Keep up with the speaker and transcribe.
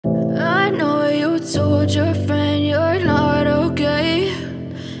told your friend you're not okay?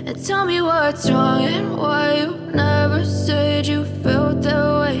 And tell me what's wrong and why you never said you felt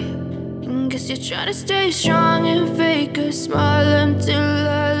that way. And guess you're trying to stay strong and fake a smile until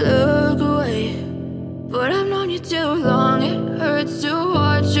I look away. But I've known you too long, it hurts to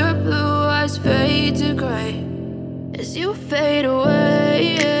watch your blue eyes fade to gray as you fade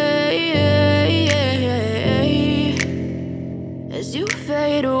away, as you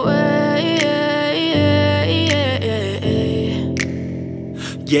fade away.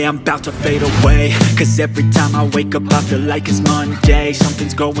 Yeah, I'm about to fade away, cause every time I wake up I feel like it's Monday.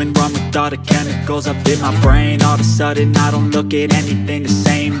 Something's going wrong with all the chemicals up in my brain. All of a sudden I don't look at anything the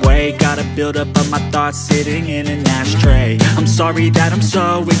same way. Got a build up of my thoughts sitting in an ashtray. I'm sorry that I'm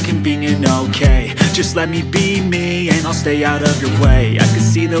so inconvenient, okay? Just let me be me and I'll stay out of your way. I can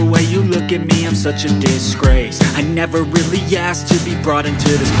see the way you look at me, I'm such a disgrace. I never really asked to be brought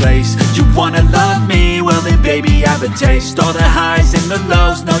into this place. You wanna love me? Well then baby have a taste. All the highs and the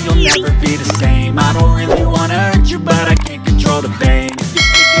lows, no, you'll never be the same. I don't really wanna hurt you, but I can't control the pain. If you're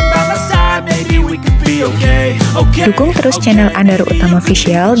sticking by my side, maybe we could be okay. Dukung terus channel Andaru Utama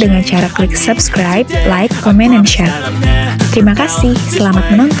Official dengan cara klik subscribe, like, comment, and share. Terima kasih, selamat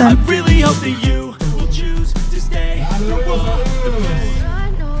menonton.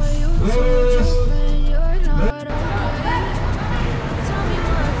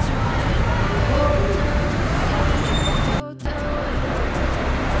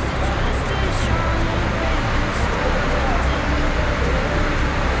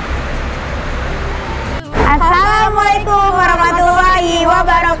 Assalamualaikum warahmatullahi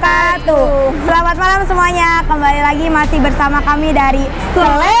wabarakatuh. Selamat malam semuanya. Kembali lagi masih bersama kami dari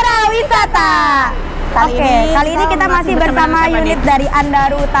Selera Wisata. Kali ini kita masih bersama unit dari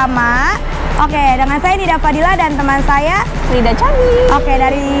Andaru Utama. Dengan saya Nida Fadila dan teman saya Rida Candi.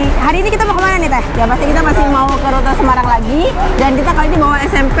 Dari hari ini kita mau kemana nih Teh? Ya pasti kita masih mau ke rute Semarang lagi. Dan kita kali ini bawa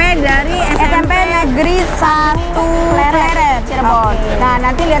SMP dari SMP Negeri 1 Plered, Cirebon. Nah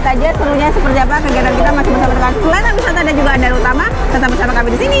nanti lihat aja serunya seperti apa kegiatan kita masih bersama dengan Selera Wisata dan juga Andaru Utama. Tetap bersama kami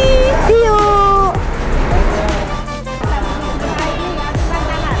di sini. See you.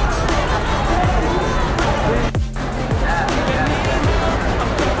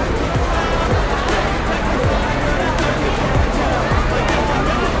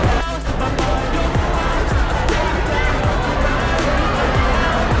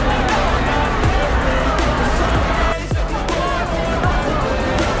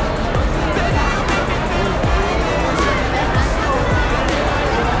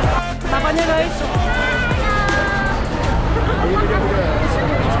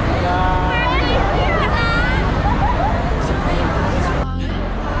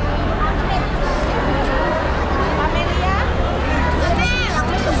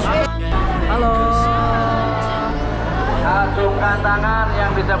 Acungkan tangan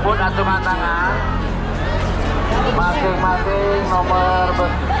yang disebut acungan tangan masing-masing nomor 1,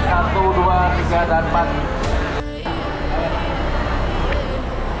 2, 3, dan 4.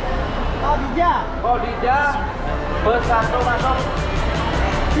 Kodija bersatu masuk.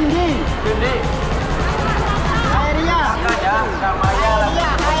 Cindy Aeria ya, namanya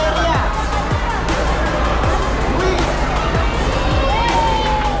Aeria.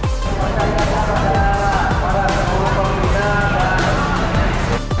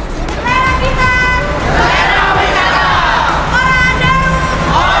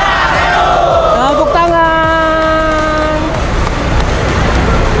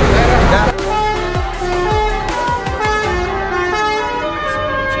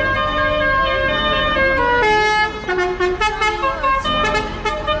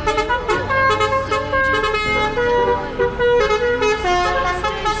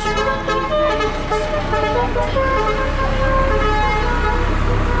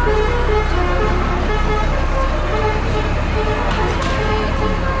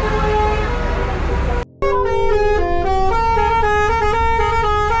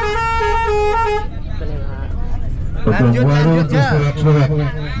 Lanjut ya.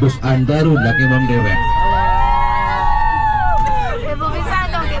 Bus Andaru laki bang dewek. Ibu bisa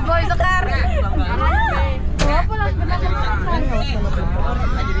dong, boy sekar.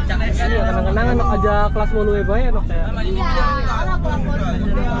 Kenang-kenang anak aja kelas 10 bae anak saya.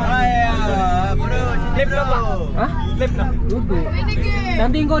 Clip lo Pak. Hah? Clip lo.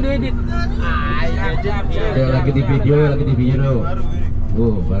 Nanti engkau diedit. Lagi di video.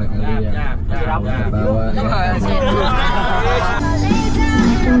 Barangkali ya. Ketawa ya.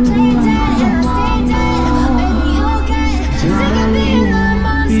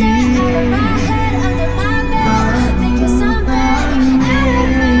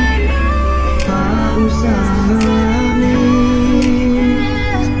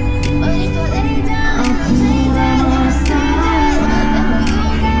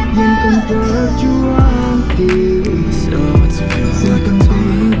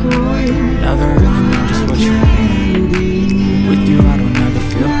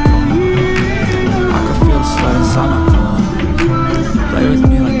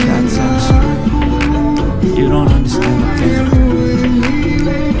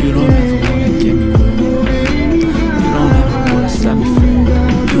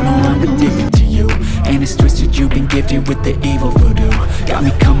 gifted with the evil voodoo. Got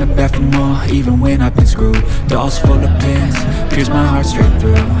me coming back for more, even when I've been screwed. Dolls full of pins, pierce my heart straight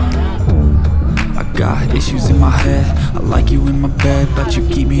through. I got issues in my head, I like you in my bed, but you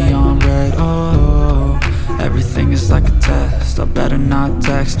keep me on red. Oh, everything is like a test, I better not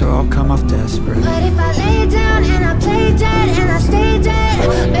text or I'll come off desperate. But if I lay down and I play dead and I stay dead,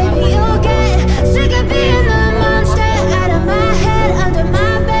 baby, you'll get sick of being the monster out of my head, under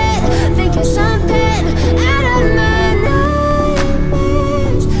my bed, thinking something out of my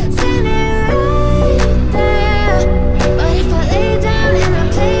nightmares, standing right there. But if I lay down and I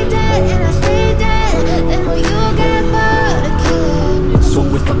play dead and I stay dead, then will you get bored again? So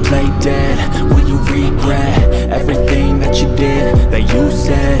if I play dead, will you regret everything that you did, that you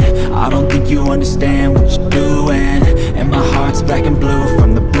said? I don't think you understand what you're doing, and my heart's black and blue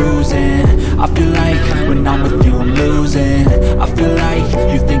from the bruising. I feel like when I'm with you I'm losing. I feel like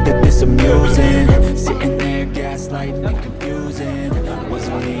you think that this amusing, sitting there gaslighting and confusing. Was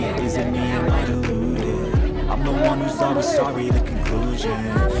it me? Is it me? Am I deluded? I'm the one who's always sorry, the conclusion,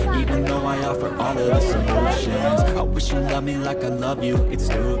 even though I offer all of the solutions. I wish you loved me like I love you, it's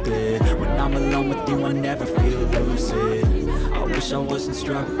stupid. When I'm alone with you I never feel lucid. I wish I wasn't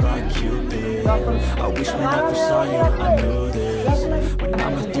struck by Cupid. I wish when I first saw you I knew this. When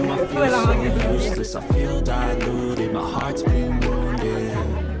I'm with you I feel so useless, I feel diluted, my heart's been wounded.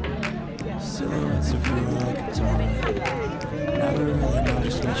 Silhouettes of you like a taunt, never really know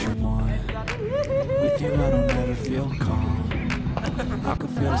just what you want. With you I don't ever feel calm, I can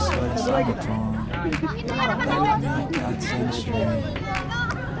feel the sweat inside my palm. Play with me like cats in a string.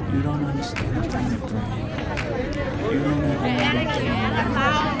 You don't understand the pain it brings. You don't ever know what to do.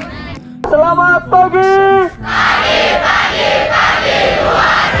 Selamat pagi.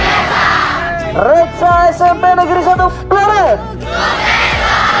 Luar biasa. Reksa SMP Negeri 1 Plered.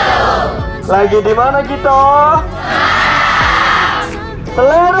 Lagi di mana kita?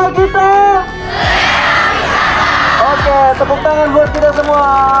 Selera kita. Oke, tepuk tangan buat kita semua.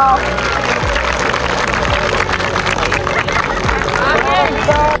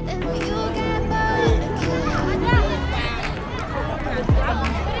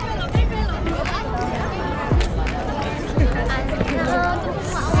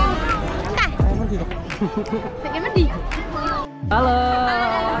 Halo.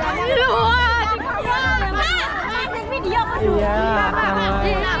 Iya,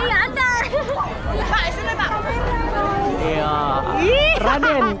 Iya.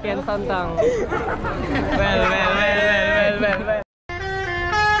 Raden Ken Tantang. Well.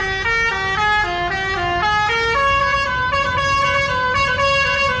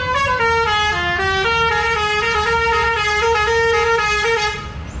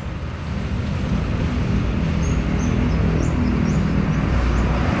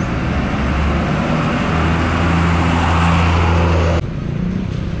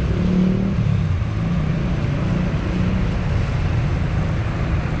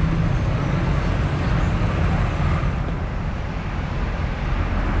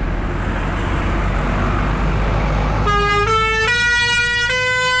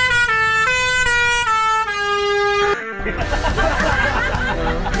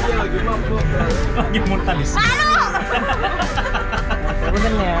 lagi mortalis.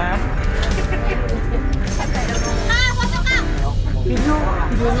 Punten ya. Foto Kak.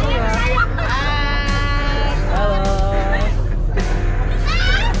 Videonya ya. Halo.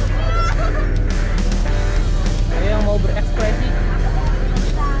 Ayo yang mau berekspresi.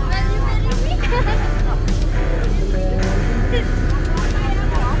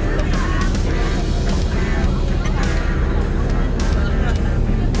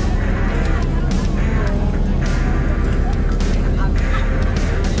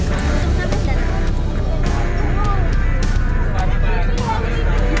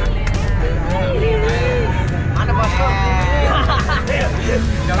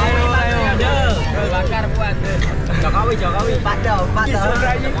 Jokowi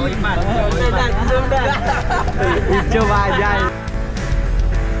coba aja.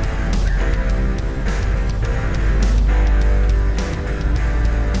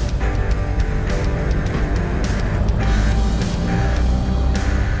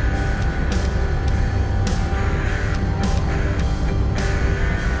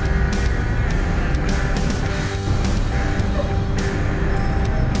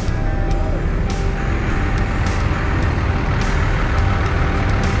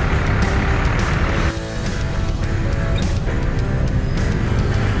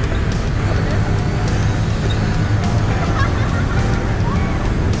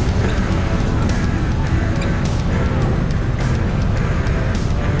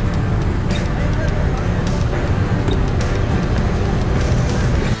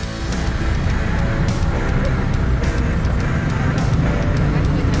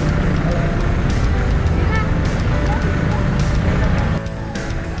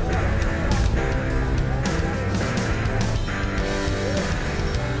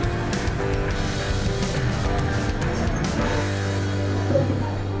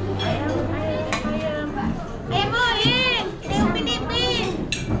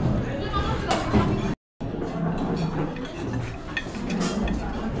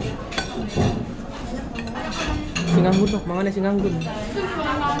 bunuh, mangannya si nganggun.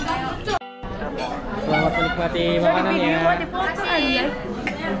 Selamat menikmati makanan ya.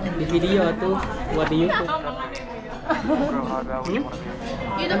 Di video tuh buat di YouTube.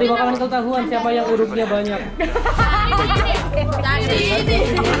 Nanti bakalan ketahuan siapa yang urutnya banyak.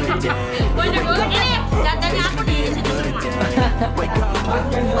 Banyak banget ini. Jatahnya aku di situ semua.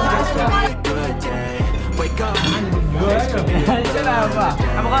 Kenapa?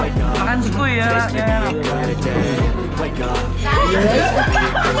 Apakah makan skuy ya?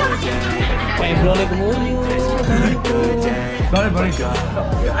 Kayak boleh kemudian. Boleh.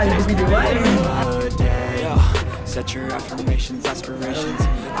 Ayo video aja. Set your affirmations, aspirations.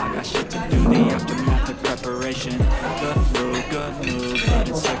 I got shit to do, the aftermath of preparation. Good food, good mood, blood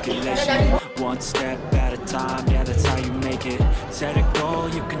in circulation. One step at a time, yeah, that's how you make it. Set a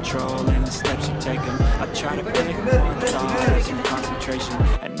goal you control and the steps you take them. I try to pick one thought, have some concentration.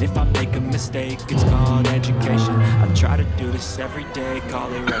 And if I make a mistake, it's called education. I try to do this every day,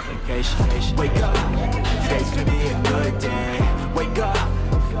 call it replication. Wake up, today's gonna be a good day. Wake up,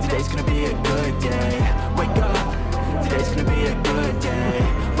 today's gonna be a good day. Wake up. Today's gonna be a good day.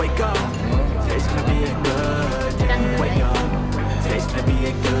 Wake up. Today's gonna be a good day. Wake up. Today's gonna be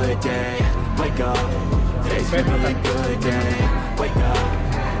a good day. Wake up. Today's gonna be a good day. Wake up.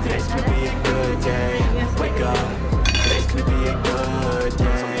 Today's gonna be a good day. Wake up. Today's gonna be a good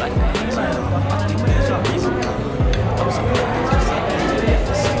day. So life ain't easy. I think there's a reason. I'm so glad 'cause I've been in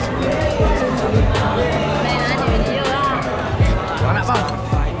different seasons. Anak bang.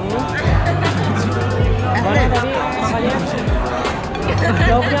 Mana tadi makanya?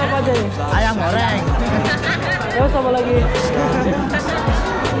 Jawabnya apa aja nih? Ayam goreng. Terus apa lagi?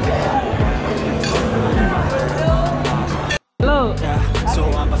 Halo. So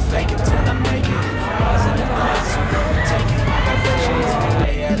I'ma fake it till I make it. Positive thoughts, so take it. I got patience, a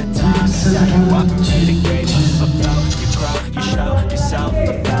day at a time. That's how you operate a game. You flow, you grow, you show yourself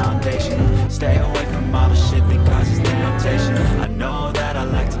a foundation. Stay away from all the shit that causes temptation. I know that I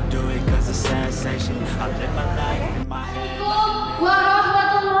like to do it cause it's sensation. I live my life in my head.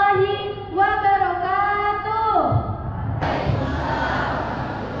 Warahmatullahi wabarakatuh.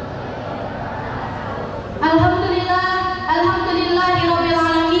 Alhamdulillahirabbil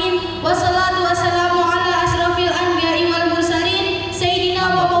alamin. Wassalatu wassalamu ala asrafil anbiya'i wal mursalin sayyidina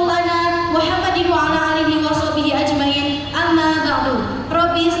wa maulana Muhammadin wa ala alihi wa sahbihi ajmain. Amma ba'du.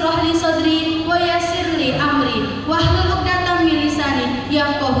 Rabbi israh li sadri wa yassir li amri wahlul 'uqdatam min lisani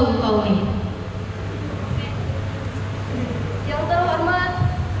yafqahu qawli.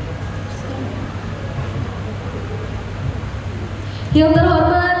 Yang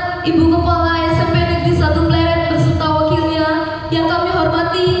terhormat Ibu Kepala SMP Negeri 1 Plered beserta wakilnya, yang kami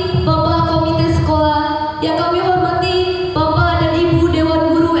hormati Bapak Komite Sekolah, yang kami hormati Bapak dan Ibu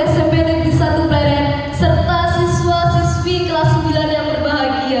Dewan Guru SMP Negeri 1 Plered, serta siswa-siswi kelas 9 yang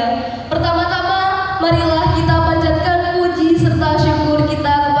berbahagia. Pertama-tama, marilah kita panjatkan puji serta syukur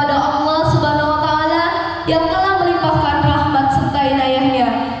kita kepada Allah Subhanahu wa Ta'ala yang telah melimpahkan rahmat serta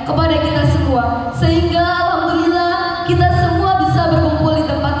inayahnya kepada kita semua, sehingga alhamdulillah kita semua bisa berkumpul di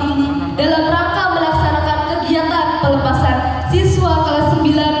tempat ini dalam rangka melaksanakan kegiatan pelepasan siswa kelas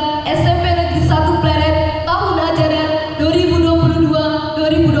 9 SMP Negeri 1 Plered tahun ajaran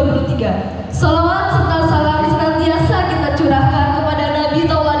 2022-2023. Salawat serta salam senantiasa kita curahkan kepada Nabi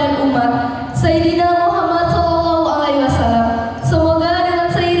tauladan umat Sayyidina Muhammad SAW. Semoga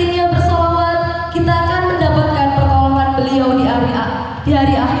dengan seiringnya bersalawat kita akan mendapatkan pertolongan beliau di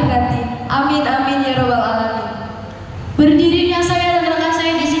hari akhir nanti. Amin amin ya rabbal alamin. Berdirinya saya dan rekan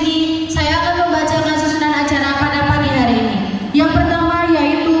saya di sini, saya akan membacakan susunan acara pada pagi hari ini. Yang pertama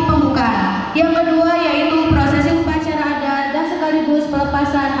yaitu pembukaan, yang kedua yaitu prosesi upacara adat dan sekaligus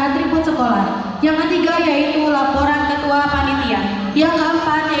pelepasan atribut sekolah. Yang ketiga yaitu laporan ketua panitia. Yang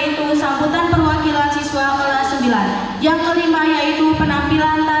keempat yaitu sambutan perwakilan siswa kelas 9. Yang kelima yaitu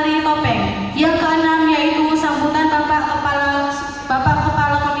penampilan tari topeng. Yang keenam yaitu sambutan Bapak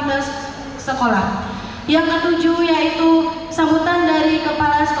Kepala Komite Sekolah. Yang ketujuh yaitu sambutan dari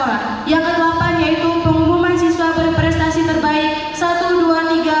kepala sekolah. Yang kedelapan yaitu pengumuman siswa berprestasi terbaik 1,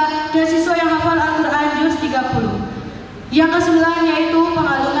 2, 3 dan siswa yang hafal Al-Quran juz 30. Yang ke-9 yaitu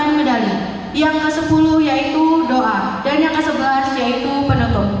pengalungan medali. Yang ke-10 yaitu doa. Dan yang ke-11 yaitu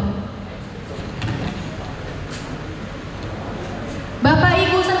penutup. Bapak,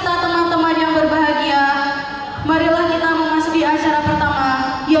 Ibu serta teman-teman yang berbahagia, marilah kita memasuki acara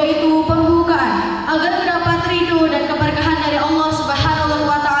pertama, yaitu pembukaan. Agar mendapat ridho dan keberkahan dari Allah Subhanahu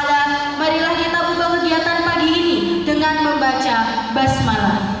wa Ta'ala, marilah kita buka kegiatan pagi ini dengan membaca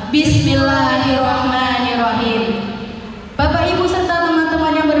basmalah. Bismillahirrahmanirrahim. Bapak, Ibu serta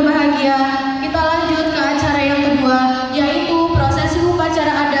teman-teman yang berbahagia, kita lanjut ke acara yang kedua,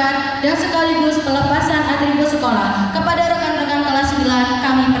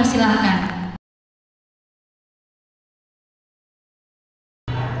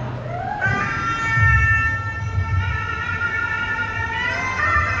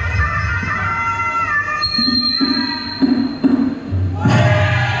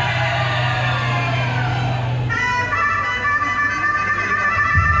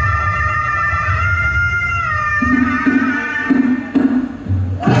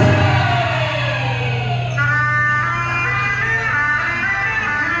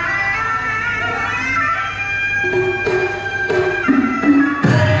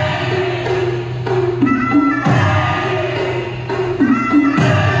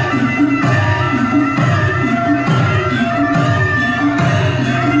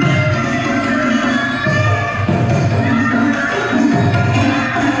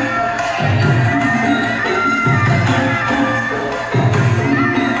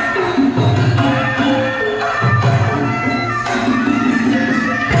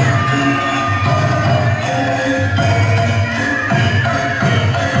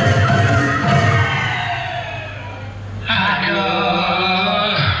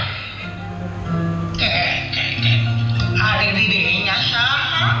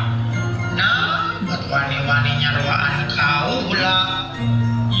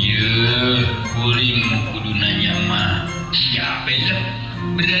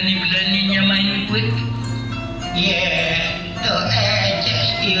 berani-beraninya main kue. Tuh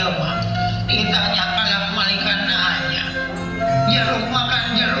ejes dia mah. Ditanya kalau malaikat nanya. Jeruk makan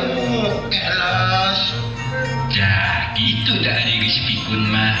jeruk, kelas. Ya, gitu dah ada pikun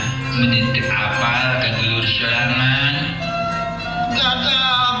mah. Menitip apal ke dulur sorangan. Gak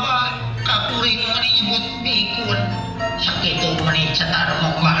apa, kapuring menyebut pikun. Sakitu menit cetar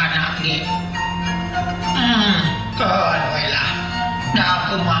mau bahanak ge. Kan lah. Dah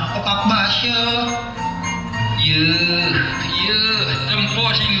aku mah opak basyo. Tempo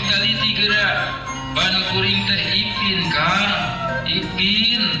sing tali tigerak. Ban kuring teh Ipin Kang.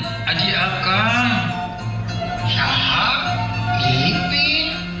 Ipin, aji akang. Saha?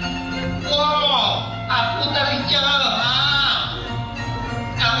 Ipin? Wow, aku tadi jalan.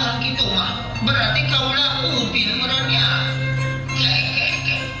 Namun gitu mah, berarti kaulah Upin merenya.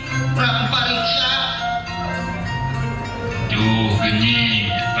 Kurang pariksa. Duh,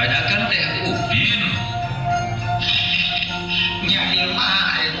 gini, padahal teh Upin. Nyari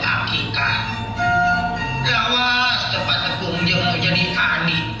mahal hakika. Lawas tempat tepung jeung mau jadi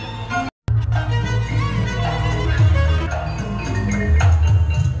adik.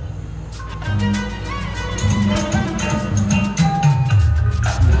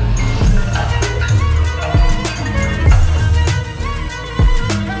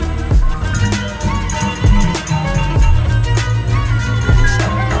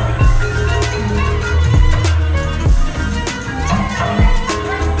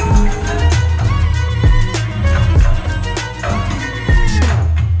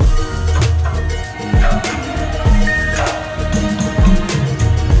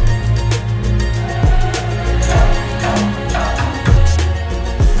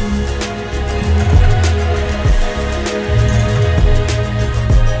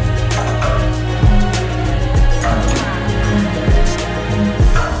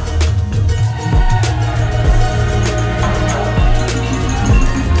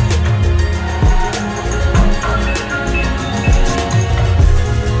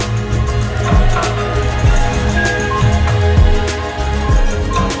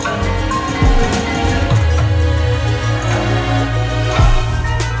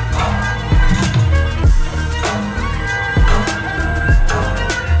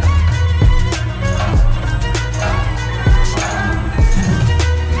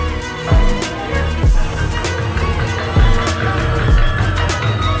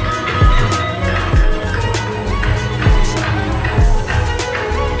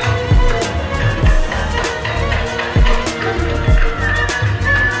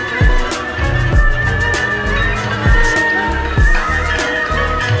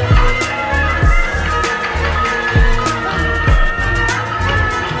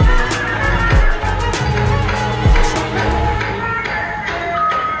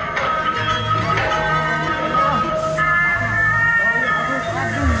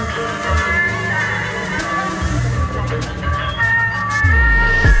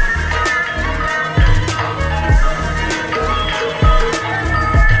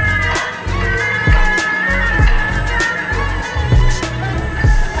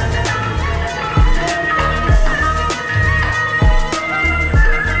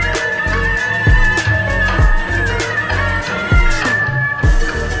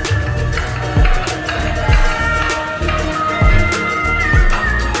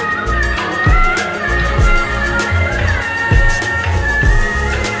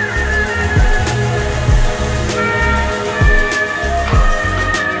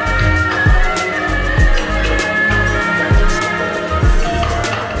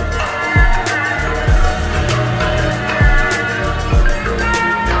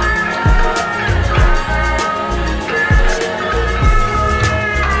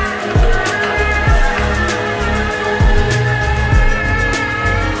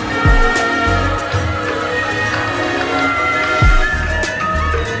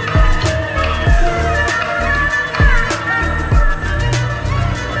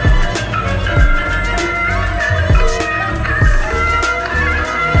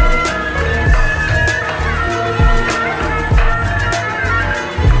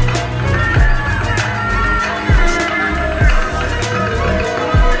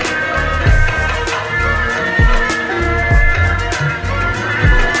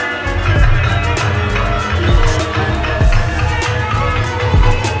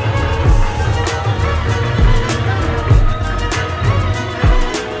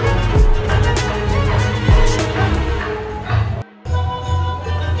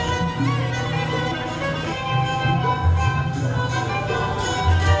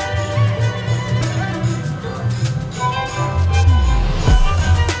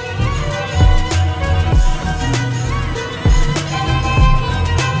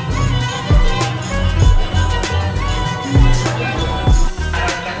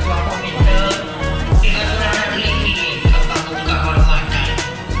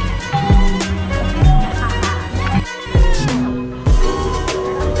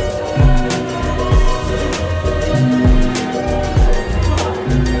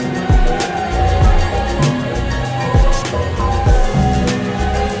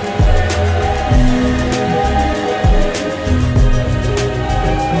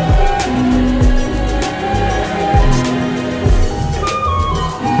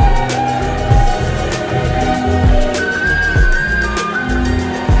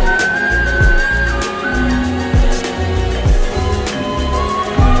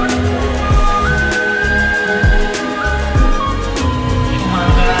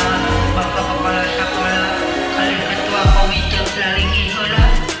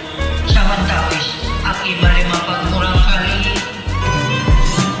 ibalik mapagmurang kali.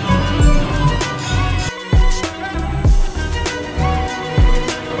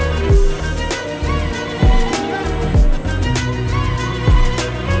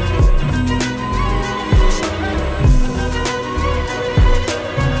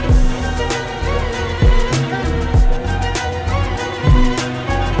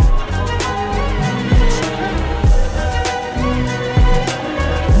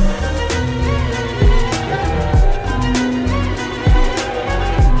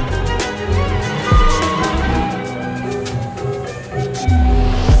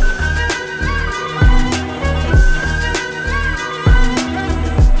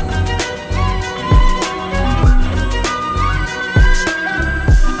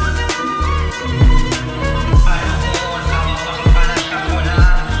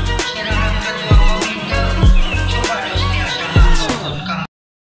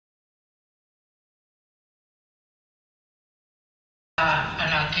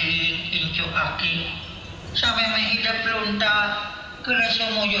 Sampai mahidap lunta kena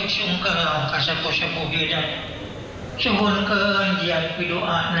sumuyog sungkerang kasapo-sapo hidat. Suhun keun dian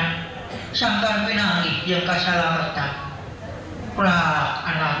pidoana sangkan pinanggih yang kasalamatan. Prak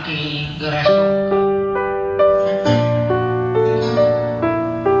anaki gerasuka.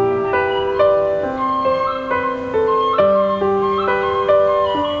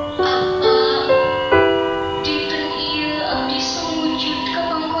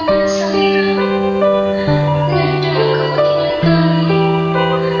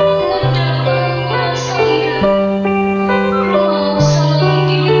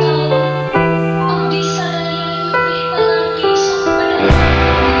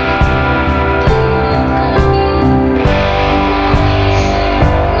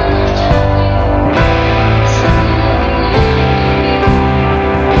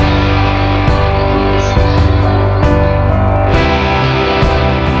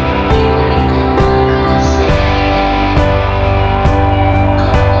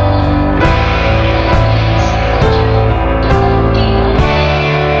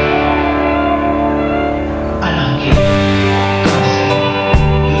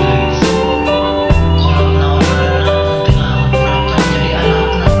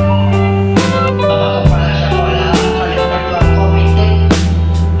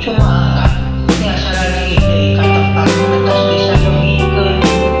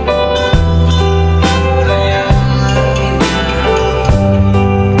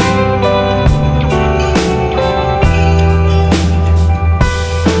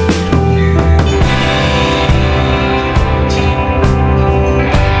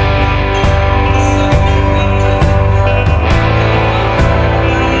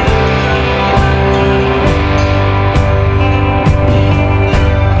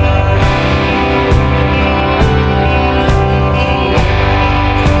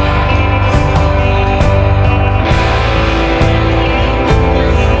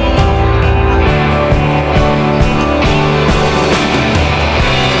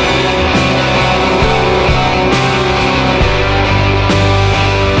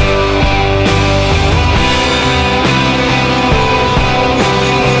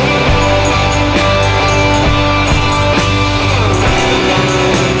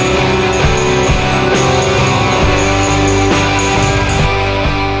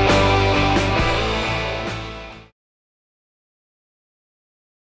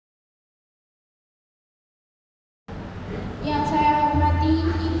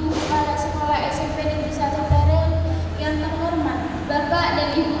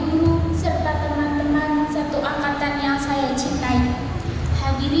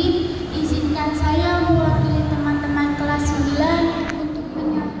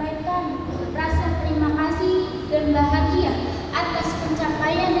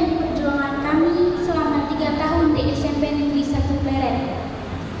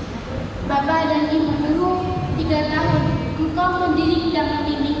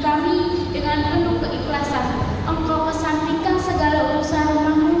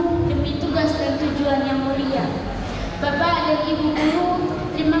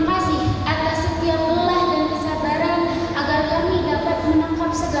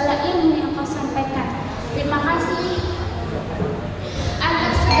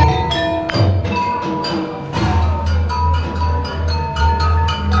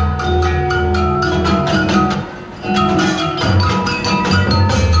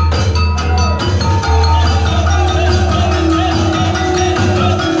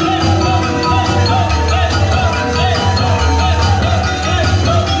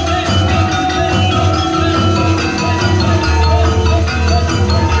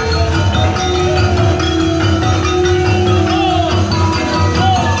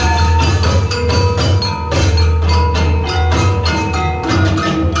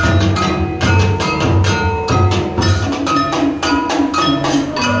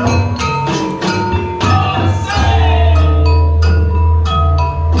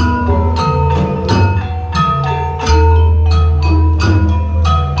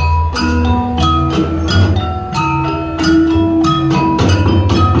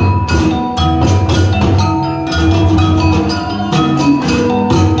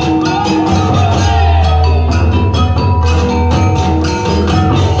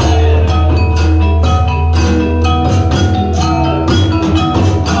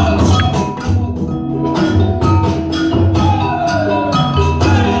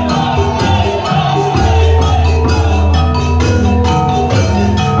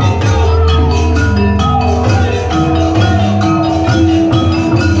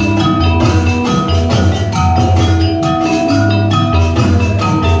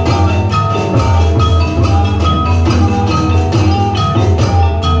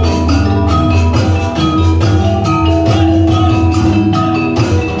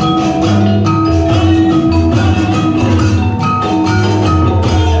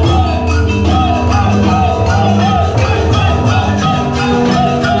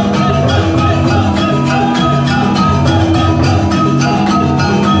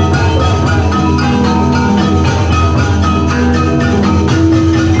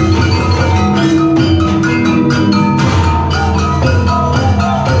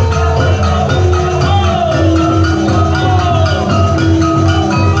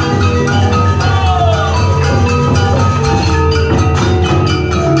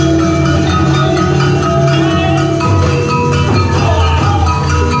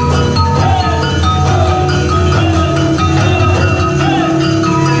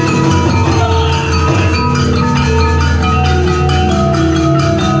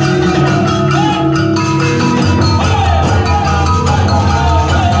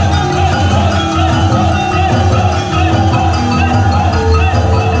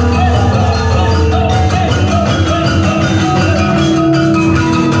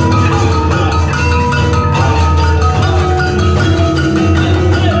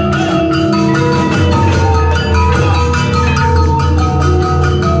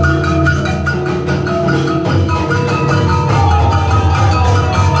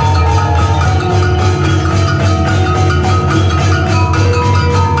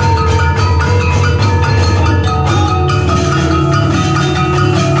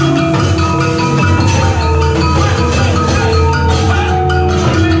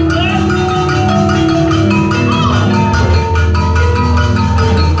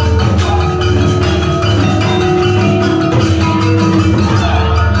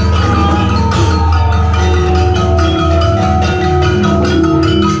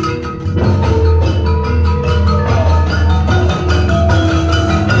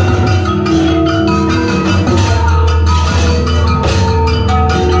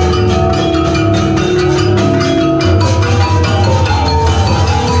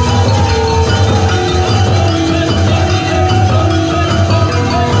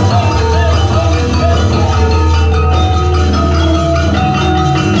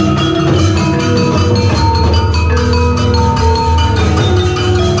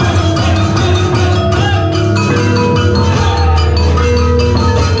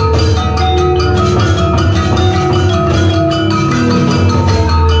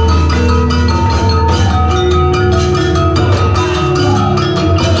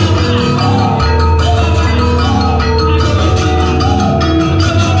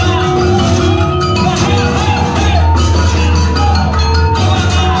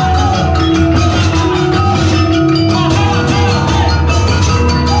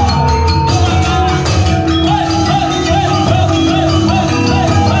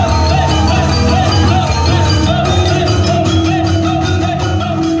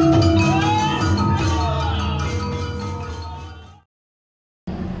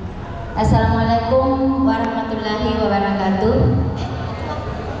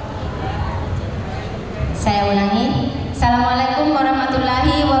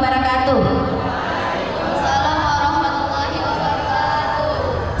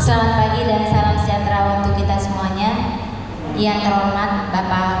 Yang terhormat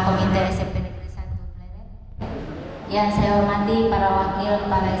Bapak Komite SMP Negeri 1 Plered, yang saya hormati para wakil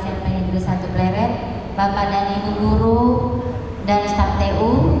Kepala SMP Negeri 1 Plered, Bapak dan Ibu guru dan staf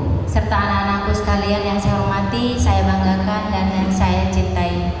TU, serta anak-anakku sekalian yang saya hormati, saya banggakan dan yang saya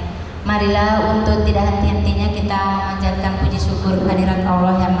cintai. Marilah untuk tidak henti-hentinya kita memanjatkan puji syukur kehadirat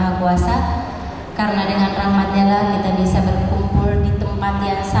Allah yang Maha Kuasa, karena dengan rahmat-Nya lah kita bisa berkumpul di tempat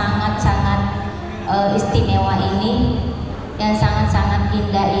yang sangat-sangat istimewa ini, yang sangat-sangat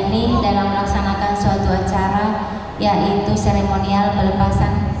indah ini dalam melaksanakan suatu acara, yaitu seremonial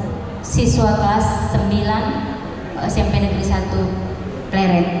pelepasan siswa kelas 9 SMP Negeri 1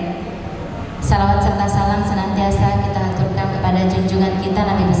 Plered. Salawat serta salam senantiasa kita aturkan kepada junjungan kita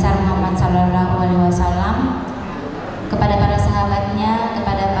Nabi besar Muhammad SAW, kepada para sahabatnya,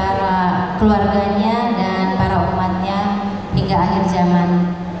 kepada para keluarganya dan para umatnya hingga akhir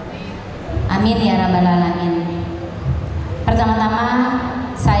zaman. Amin ya rabbal alamin. Pertama-tama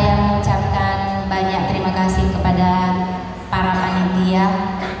saya mengucapkan banyak terima kasih kepada para panitia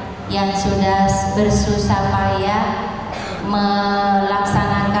yang sudah bersusah payah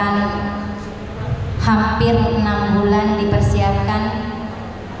melaksanakan hampir 6 bulan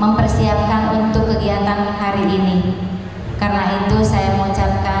mempersiapkan untuk kegiatan hari ini. Karena itu saya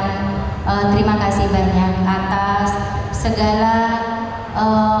mengucapkan terima kasih banyak atas segala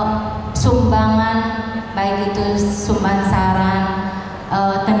sumbangan, baik itu sumbangan saran,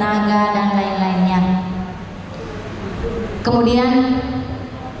 tenaga dan lain-lainnya. Kemudian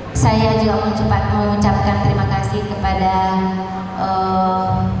saya juga mengucapkan terima kasih kepada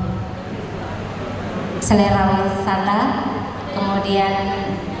Selera Wisata, kemudian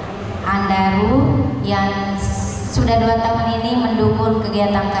Andaru yang sudah 2 tahun ini mendukung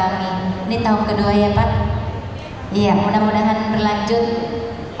kegiatan kami. Ini tahun kedua ya Pak? Iya, mudah-mudahan berlanjut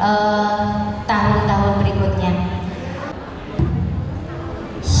tahun-tahun berikutnya.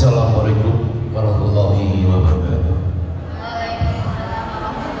 Assalamualaikum warahmatullahi wabarakatuh.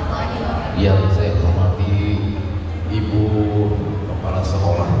 Yang saya hormati Ibu Kepala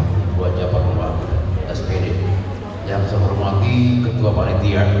Sekolah, Ibu Haja Pak SPD. Yang saya hormati Ketua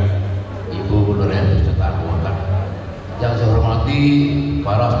Panitia, Ibu Nurian serta anggota. Yang saya hormati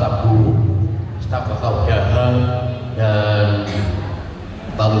para staf guru, staf kepegawaian, dan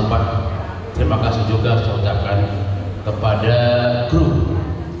tak lupa terima kasih juga saya ucapkan kepada grup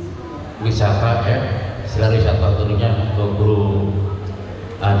wisata Selera wisata tentunya untuk guru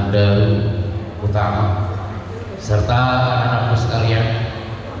Anda utama serta anak-anakku sekalian,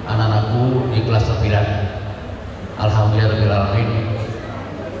 anak-anakku di kelas 9. Alhamdulillahirrahmanirrahim.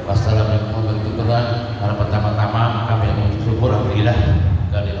 Wassalamualaikum warahmatullahi wabarakatuh. Karena pertama-tama kami mengucap syukur alhamdulillah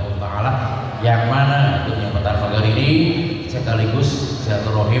dari Allah Ta'ala, yang mana untuk yang pertama kali ini sekaligus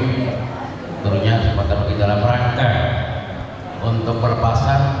silaturahim tentunya kesempatan bagi dalam rangka untuk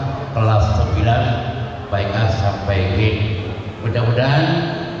pelepasan kelas 9 baik A sampai G. Mudah-mudahan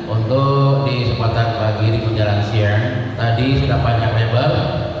untuk di kesempatan pagi ini menjelang siang tadi sudah panjang lebar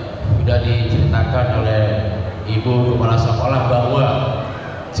sudah diceritakan oleh Ibu Kepala Sekolah bahwa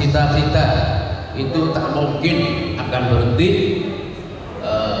cita-cita itu tak mungkin akan berhenti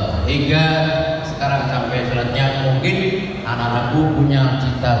hingga sekarang sampai selanjutnya. Mungkin anak-anakku punya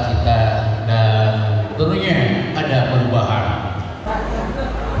cita-cita dan tentunya ada perubahan.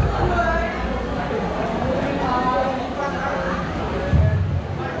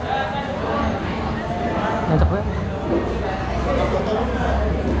 Mantap ya.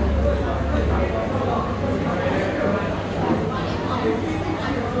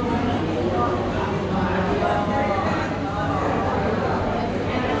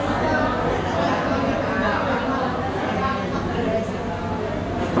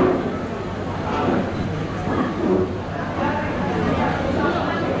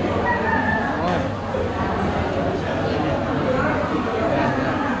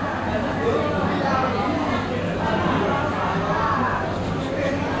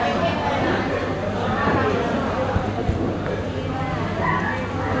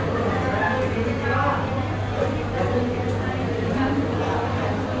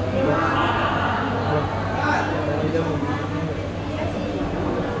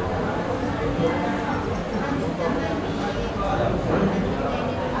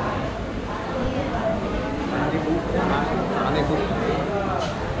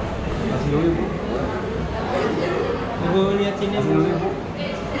 Ibu lihat sini dulu Ibu.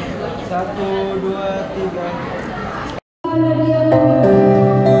 1, 2, 3.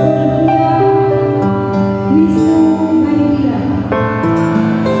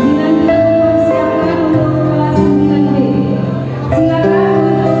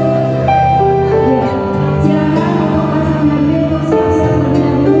 Silakan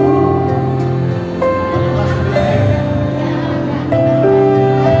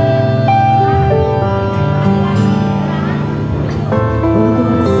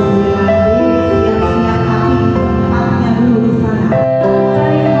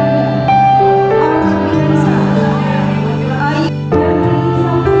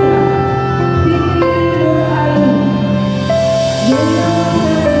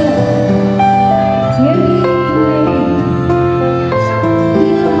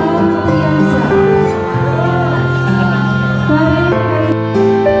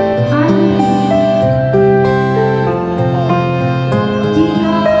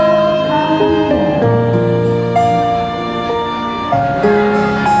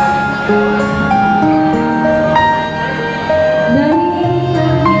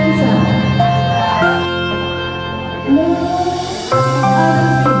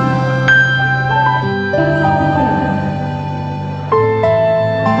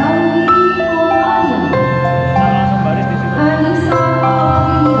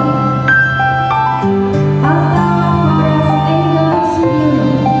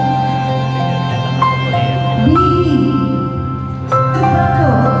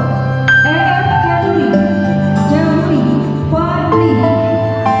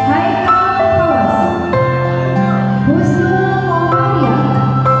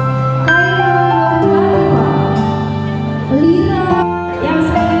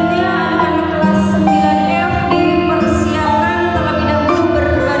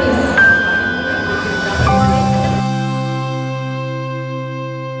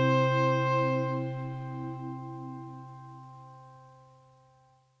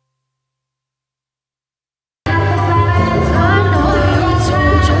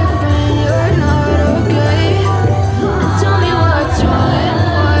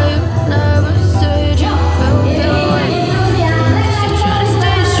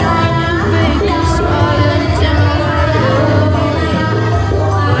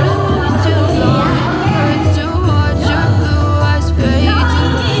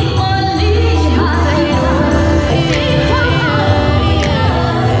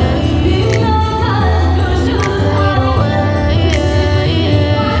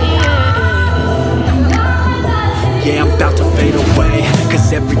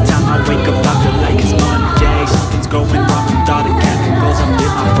Cause every time I wake up I feel like it's Monday. Something's going wrong with all the chemicals up in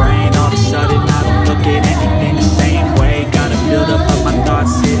my brain. All of a sudden I don't look at anything the same way. Gotta build up of my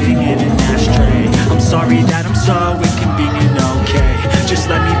thoughts sitting in an ashtray. I'm sorry that I'm so inconvenient, okay. Just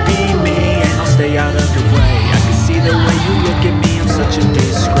let me be me and I'll stay out of the way. I can see the way you look at me, I'm such a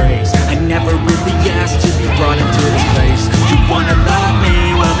disgrace. I never really asked to be brought into this place. You wanna love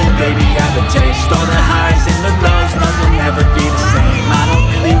me? Well then baby I have a taste. All the highs and the lows, no you'll never be the same. I don't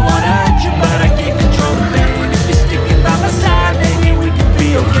really wanna hurt you but I can't control the pain. If you're sticking by my side, maybe we could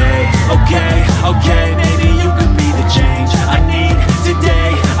be okay. Okay, okay, maybe you could be the change I need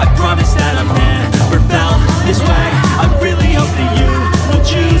today. I promise that I've never felt this way. I really hope that you will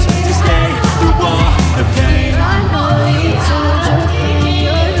choose to stay through all the pain. I know you told your friend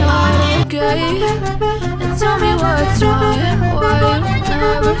you're not okay, and tell me what's wrong and why you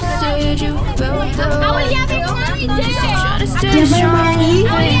never said you felt that way. You're trying to stay strong and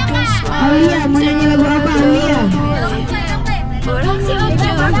fake a smile until but I'm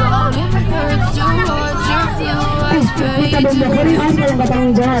not too long, it hurts to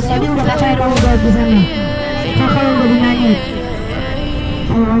watch your blue eyes fade to gray as you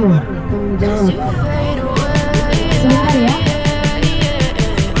fade away. As you fade away.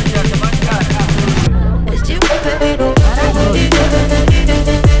 As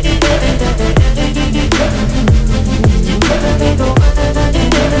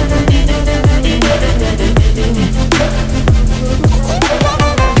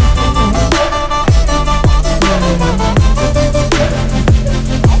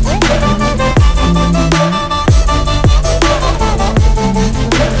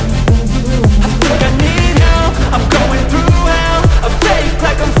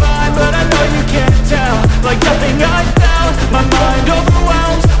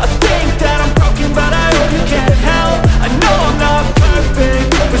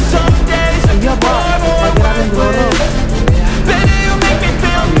you fade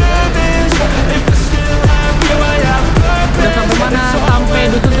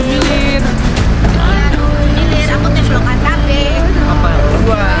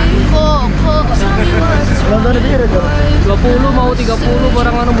Mau 30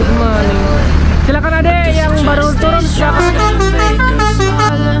 barang anu butuh maning. Silakan adek yang baru turun silakan.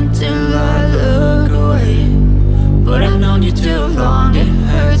 But I've known you too long. It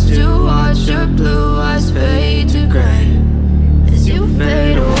hurts to watch your blue eyes fade to gray as you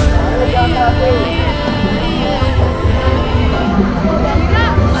fade away.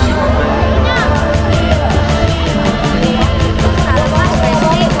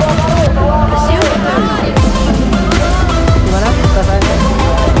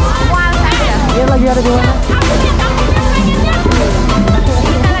 Dia lagi ada di mana?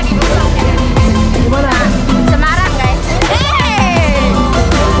 Di mana? Semarang guys.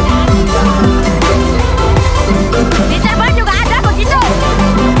 Di Cirebon juga ada begitu.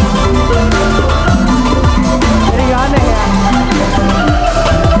 Jadi gak aneh ya?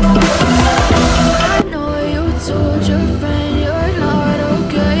 I know you told your friend you're not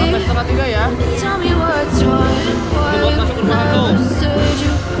okay. Sampai 2:30 ya? Tell me what's wrong and why you never said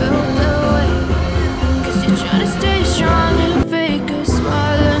you felt that way. Trying to stay strong and fake a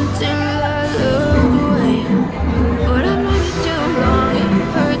smile until I look away. But I've known you too long, it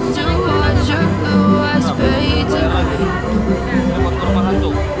hurts to watch your blue eyes fade to gray.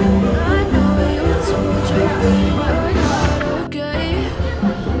 I know you told your friend you're not okay,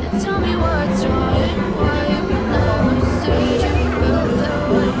 and tell me what's wrong and why you never said you felt that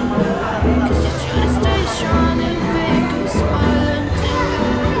way. Cause you're trying to stay strong and fake a smile until I look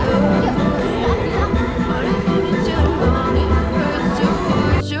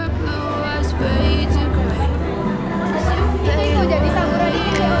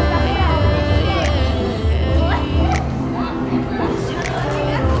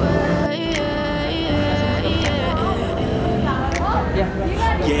away.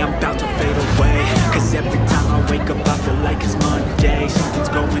 Yeah, I'm about to fade away. Cause every time I wake up I feel like it's Monday. Something's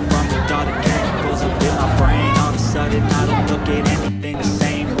going wrong with all the chemicals up in my brain. All of a sudden I don't look at anything the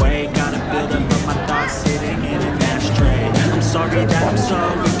same way. Gotta build up of my thoughts sitting in an ashtray. I'm sorry that I'm so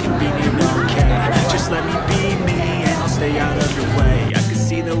inconvenient, okay. Just let me be me and I'll stay out of your way. I can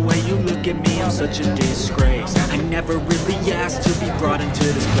see the way you look at me, I'm such a disgrace. I never really asked to be brought into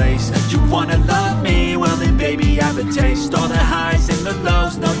this place. You wanna love me? Well then baby I have a taste. All the highs and the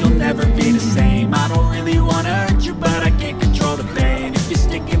lows, no you'll never be the same. I don't really wanna hurt you but I can't control the pain. If you're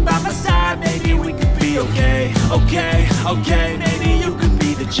sticking by my side, maybe we could be okay. Okay, okay, maybe you could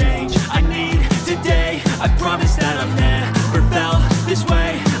be the change I need today. I promise that I've never felt this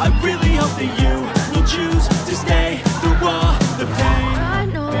way. I really hope that you will choose to stay through all the pain.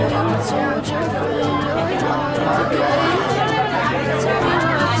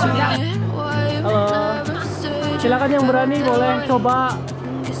 yang berani boleh coba.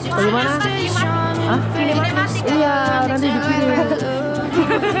 Bagaimana? Hah? Iya, nanti di sini.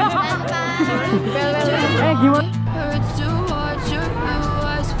 Gimana?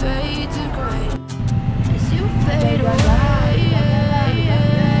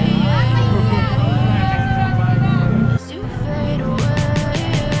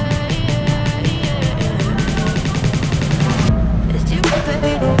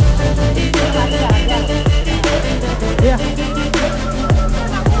 Iya.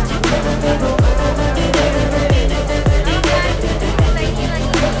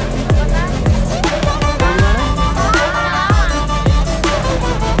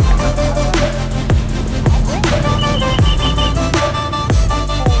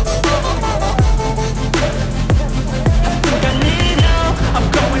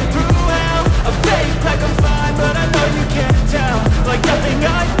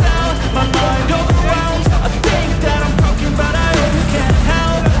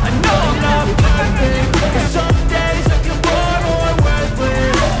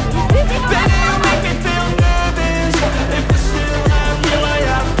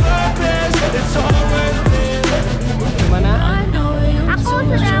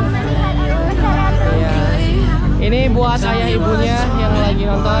 Buat ayah ibunya yang lagi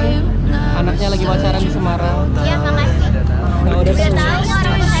nonton, anaknya lagi pacaran di Semarang. Iya, makasih. Nah, udah tahu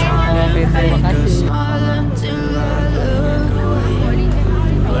orang saya. Oke, terima kasih.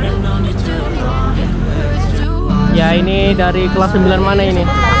 Ya, ini dari kelas 9 mana ini?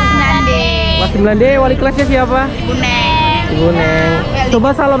 9D. Kelas 9D, wali kelasnya siapa? Ibu Neng. Ibu Neng. Coba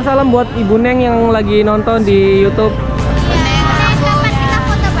salam-salam buat Ibu Neng yang lagi nonton di YouTube.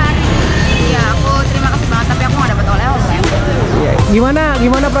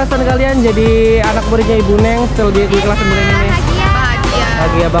 Gimana perasaan kalian jadi anak muridnya Ibu Neng setelah di kelas 9 ini?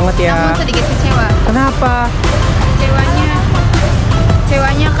 Bahagia banget ya. Namun sedikit kecewa. Kenapa?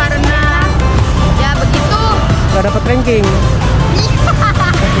 Kecewanya karena ya begitu. Gak dapet ranking.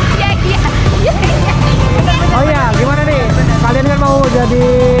 Oh iya, gimana nih? Kalian kan mau jadi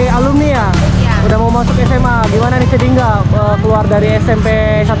alumni ya? Udah mau masuk SMA, gimana nih, sedih nggak keluar dari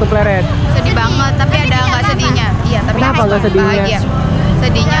SMP 1 Plered? Sedih banget, tapi ada nggak sedihnya. Iya, tapi kenapa nggak sedihnya? Bahagia.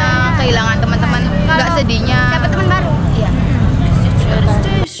 Sedihnya kehilangan teman-teman, nggak sedihnya dapat teman baru.